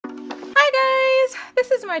This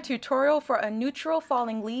is my tutorial for a neutral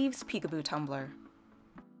falling leaves peekaboo tumbler.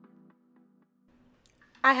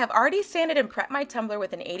 I have already sanded and prepped my tumbler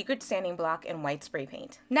with an 80 grit sanding block and white spray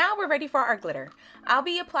paint. Now we're ready for our glitter. I'll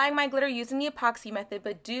be applying my glitter using the epoxy method,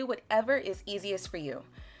 but do whatever is easiest for you.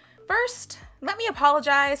 First, let me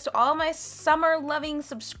apologize to all my summer-loving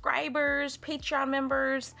subscribers, Patreon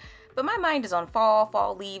members, but my mind is on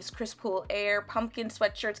fall leaves, crisp cool air, pumpkin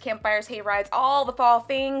sweatshirts, campfires, hay rides, all the fall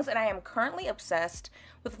things, and I am currently obsessed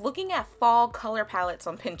with looking at fall color palettes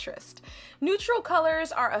on Pinterest. Neutral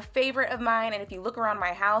colors are a favorite of mine, and if you look around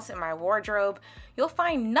my house and my wardrobe, you'll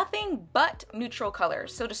find nothing but neutral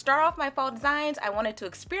colors. So to start off my fall designs, I wanted to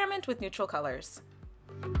experiment with neutral colors.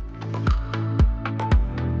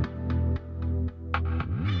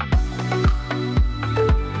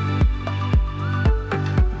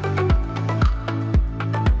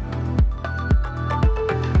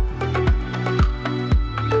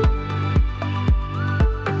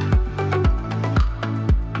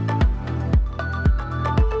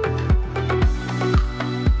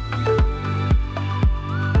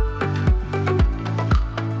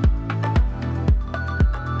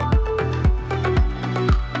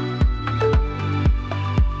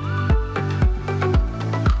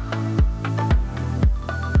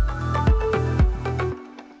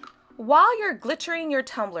 While you're glittering your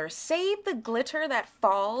tumbler, save the glitter that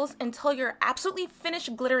falls until you're absolutely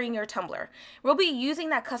finished glittering your tumbler. We'll be using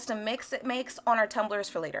that custom mix it makes on our tumblers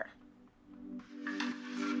for later.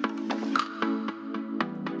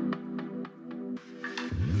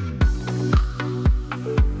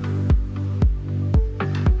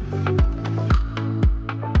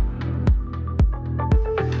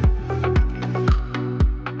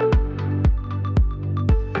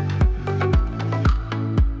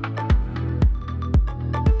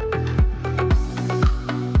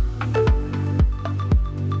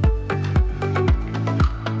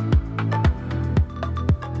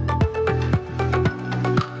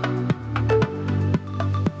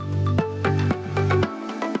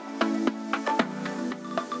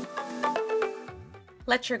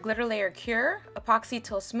 Let your glitter layer cure, epoxy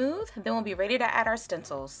till smooth, then we'll be ready to add our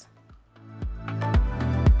stencils.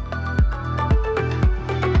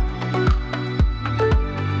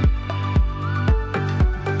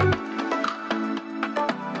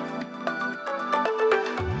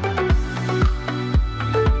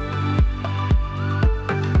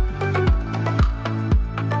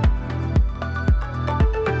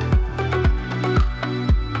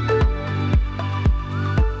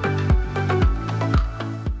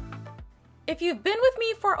 If you've been with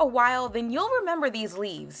me for a while, then you'll remember these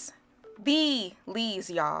leaves. The leaves,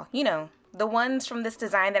 y'all. You know, the ones from this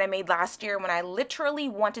design that I made last year when I literally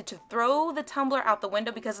wanted to throw the tumbler out the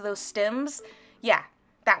window because of those stems. Yeah,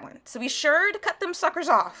 that one. So be sure to cut them suckers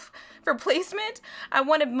off. For placement, I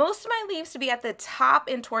wanted most of my leaves to be at the top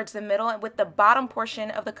and towards the middle and with the bottom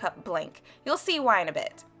portion of the cup blank. You'll see why in a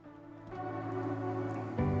bit.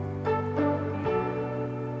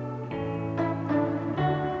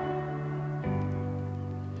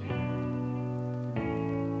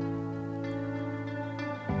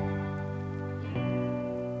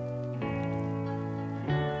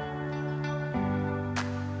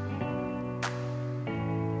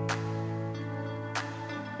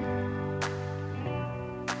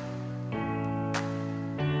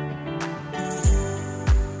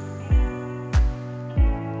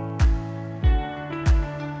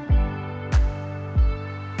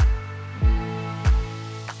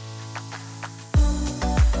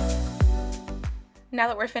 Now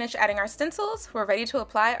that we're finished adding our stencils, we're ready to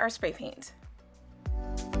apply our spray paint.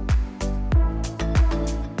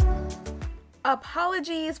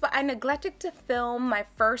 Apologies, but I neglected to film my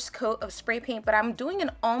first coat of spray paint, but I'm doing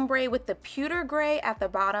an ombre with the pewter gray at the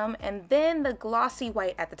bottom and then the glossy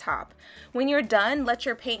white at the top. When you're done, let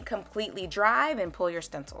your paint completely dry, then pull your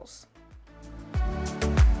stencils.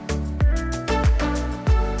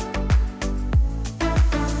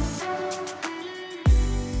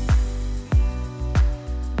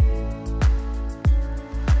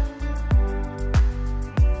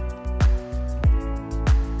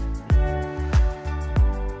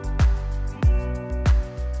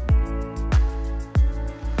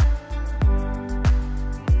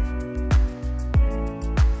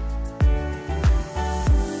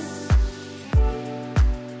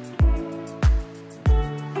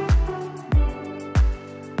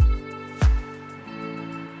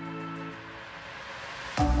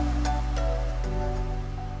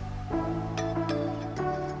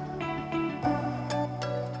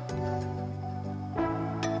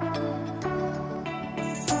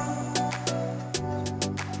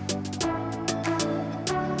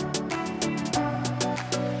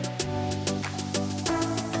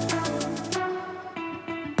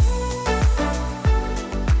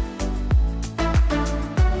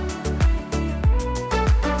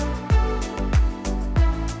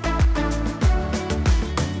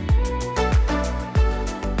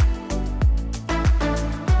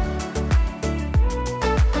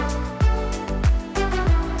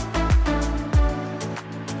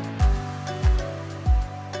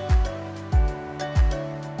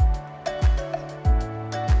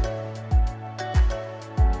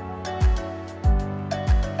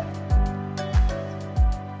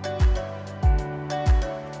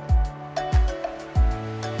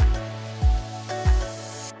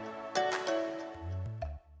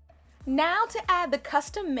 Now to add the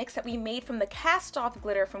custom mix that we made from the cast off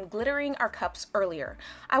glitter from glittering our cups earlier.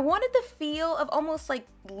 I wanted the feel of almost like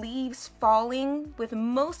leaves falling, with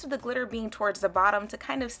most of the glitter being towards the bottom to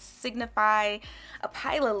kind of signify a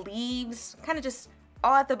pile of leaves, kind of just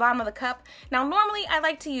all at the bottom of the cup. Now normally I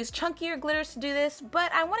like to use chunkier glitters to do this,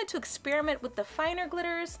 but I wanted to experiment with the finer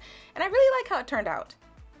glitters, and I really like how it turned out.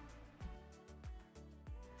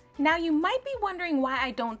 Now you might be wondering why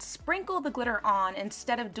I don't sprinkle the glitter on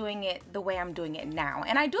instead of doing it the way I'm doing it now.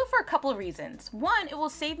 And I do it for a couple of reasons. One, it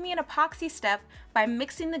will save me an epoxy step by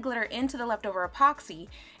mixing the glitter into the leftover epoxy.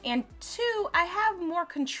 And two, I have more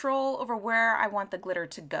control over where I want the glitter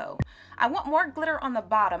to go. I want more glitter on the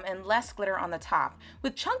bottom and less glitter on the top.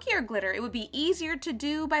 With chunkier glitter, it would be easier to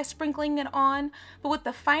do by sprinkling it on, but with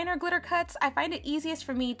the finer glitter cuts, I find it easiest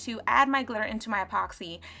for me to add my glitter into my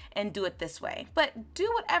epoxy and do it this way. But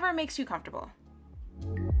do whatever makes you comfortable.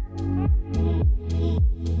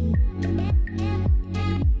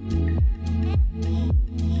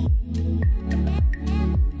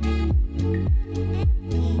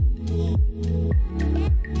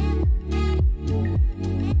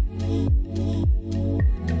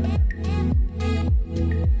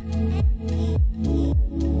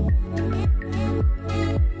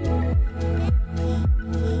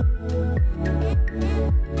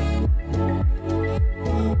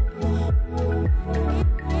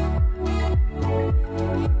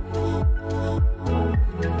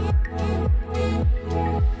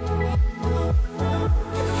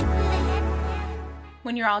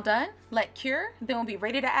 When you're all done, let cure, then we'll be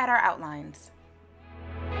ready to add our outlines.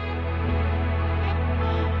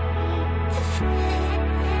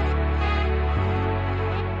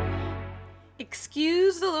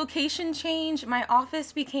 Excuse the location change. My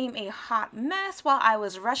office became a hot mess while I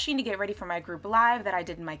was rushing to get ready for my group live that I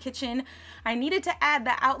did in my kitchen. I needed to add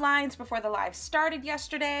the outlines before the live started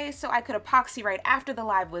yesterday so I could epoxy right after the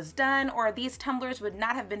live was done, or these tumblers would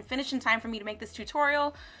not have been finished in time for me to make this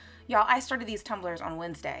tutorial. Y'all, I started these tumblers on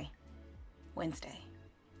Wednesday.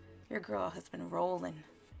 Your girl has been rolling.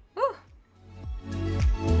 Woo.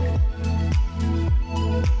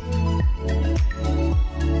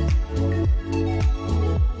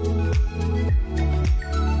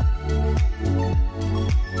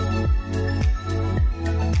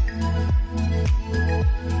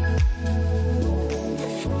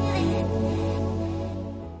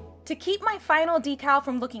 To keep my final decal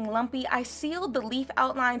from looking lumpy, I sealed the leaf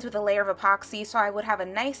outlines with a layer of epoxy so I would have a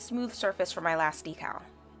nice smooth surface for my last decal.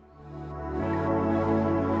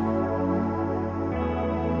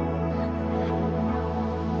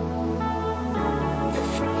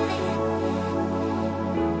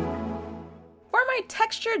 For my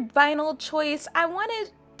textured vinyl choice, I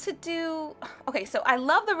wanted to do, okay, so I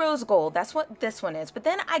love the rose gold, that's what this one is, but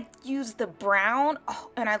then I used the brown,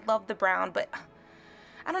 and I love the brown, but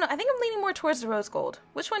I don't know, I think I'm leaning more towards the rose gold.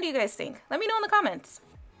 Which one do you guys think? Let me know in the comments.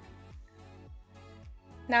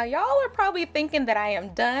 Now y'all are probably thinking that I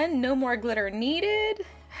am done, no more glitter needed.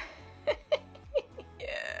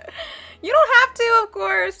 Yeah. You don't have to, of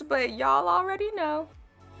course, but y'all already know.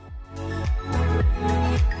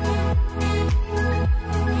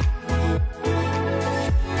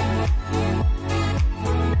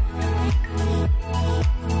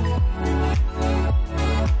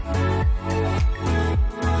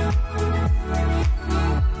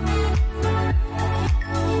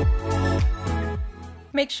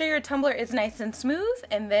 Make sure your tumbler is nice and smooth,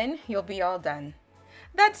 and then you'll be all done.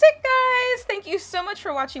 That's it, guys! Thank you so much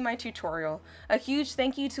for watching my tutorial. A huge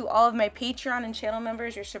thank you to all of my Patreon and channel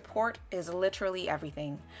members. Your support is literally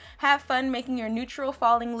everything. Have fun making your neutral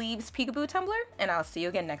falling leaves peekaboo tumbler, and I'll see you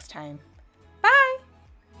again next time.